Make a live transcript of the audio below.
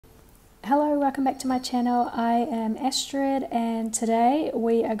Hello, welcome back to my channel. I am Astrid and today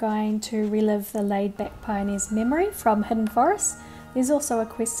we are going to relive the Laidback Pioneer's memory from Hidden Forest. There's also a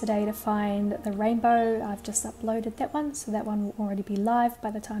quest today to find the rainbow. I've just uploaded that one, so that one will already be live by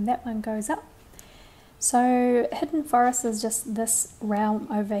the time that one goes up. So Hidden Forest is just this realm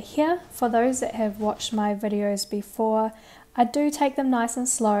over here. For those that have watched my videos before, I do take them nice and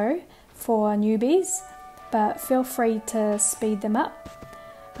slow for newbies, but feel free to speed them up.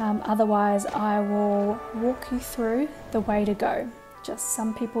 Otherwise I will walk you through the way to go. Just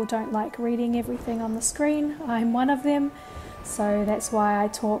some people don't like reading everything on the screen. I'm one of them, so that's why I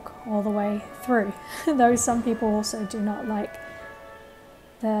talk all the way through. Though some people also do not like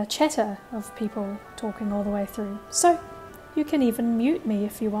the chatter of people talking all the way through. So you can even mute me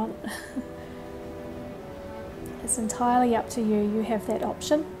if you want. It's entirely up to you. You have that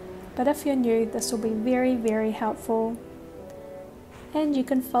option. But if you're new, this will be very, very helpful. And you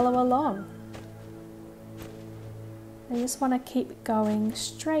can follow along. I just want to keep going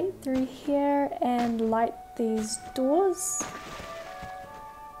straight through here and light these doors.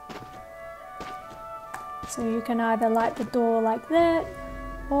 So you can either light the door like that,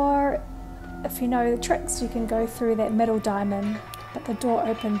 or if you know the tricks, you can go through that middle diamond. But the door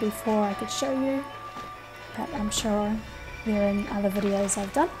opened before I could show you, but I'm sure they're in other videos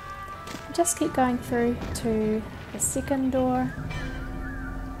I've done. Just keep going through to the second door.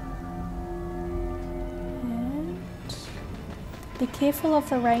 Be careful of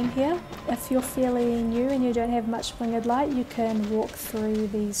the rain here. If you're fairly new and you don't have much winged light, you can walk through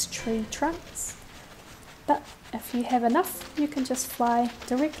these tree trunks. But if you have enough, you can just fly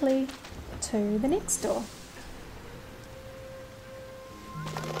directly to the next door.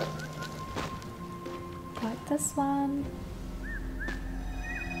 Like this one.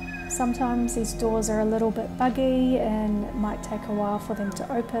 Sometimes these doors are a little bit buggy and it might take a while for them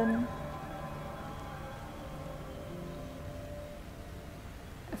to open.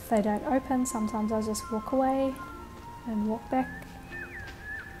 If they don't open, sometimes I just walk away and walk back,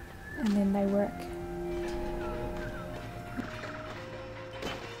 and then they work.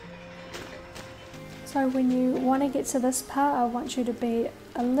 So when you want to get to this part, I want you to be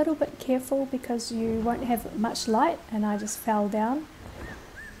a little bit careful because you won't have much light, and I just fell down.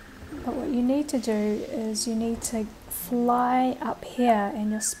 But what you need to do is you need to fly up here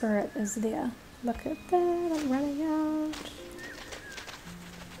and your spirit is there. Look at that, I'm running out.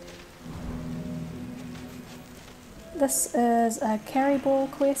 This is a carry ball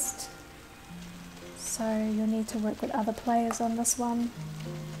quest, so you'll need to work with other players on this one.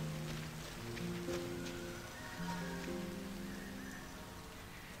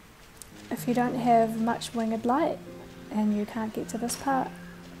 If you don't have much winged light and you can't get to this part,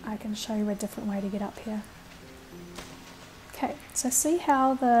 I can show you a different way to get up here. Okay, so see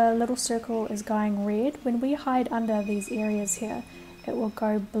how the little circle is going red? When we hide under these areas here, it will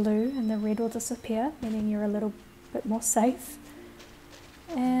go blue and the red will disappear, meaning you're a little bit more safe.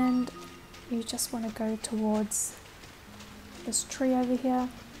 And you just want to go towards this tree over here.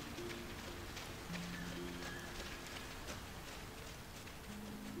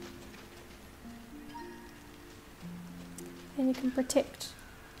 And you can protect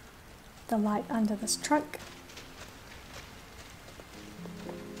the light under this trunk.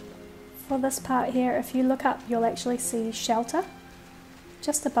 For this part here, if you look up, you'll actually see shelter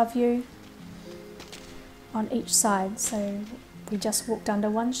just above you on each side. So we just walked under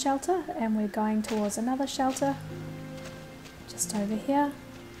one shelter and we're going towards another shelter just over here,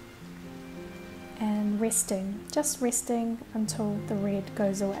 and resting, just resting until the red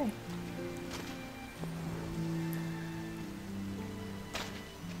goes away.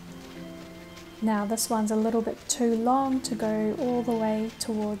 Now this one's a little bit too long to go all the way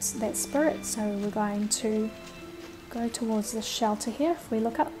towards that spirit, so we're going to go towards this shelter here. If we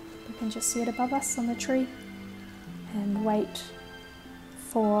look up, we can just see it above us on the tree and wait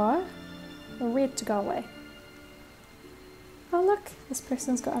for the red to go away. Oh look, this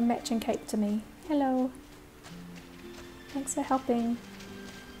person's got a matching cape to me. Hello. Thanks for helping.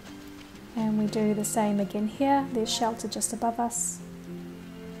 And we do the same again here. There's shelter just above us.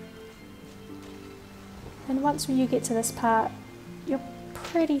 And once you get to this part, you're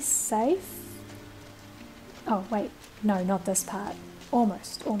pretty safe. Oh wait, no, not this part.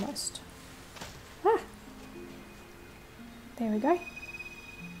 Almost, almost. Ah! There we go.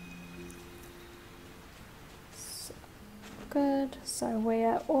 So, good, so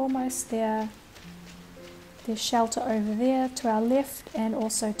we're almost there. There's shelter over there to our left and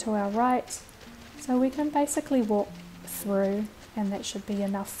also to our right. So we can basically walk through and that should be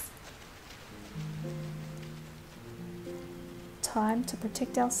enough time to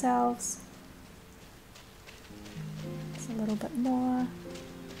protect ourselves. Just a little bit more.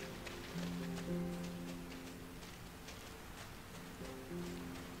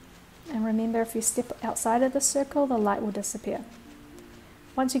 And remember, if you step outside of the circle, the light will disappear.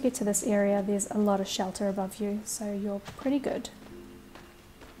 Once you get to this area, there's a lot of shelter above you, so you're pretty good.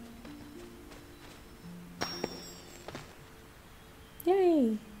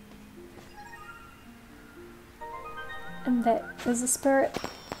 Yay! And that is a spirit,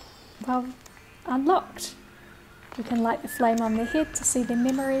 well, unlocked. You can light the flame on their head to see their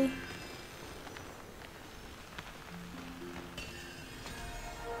memory.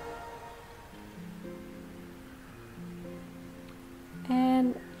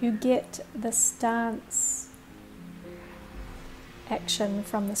 And you get the stance action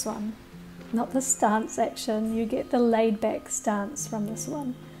from this one. Not the stance action, you get the laid-back stance from this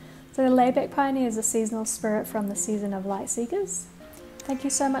one. So the Laidback Pioneer is a seasonal spirit from the season of Lightseekers. Thank you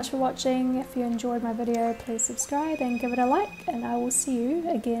so much for watching. If you enjoyed my video, please subscribe and give it a like, and I will see you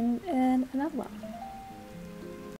again in another one.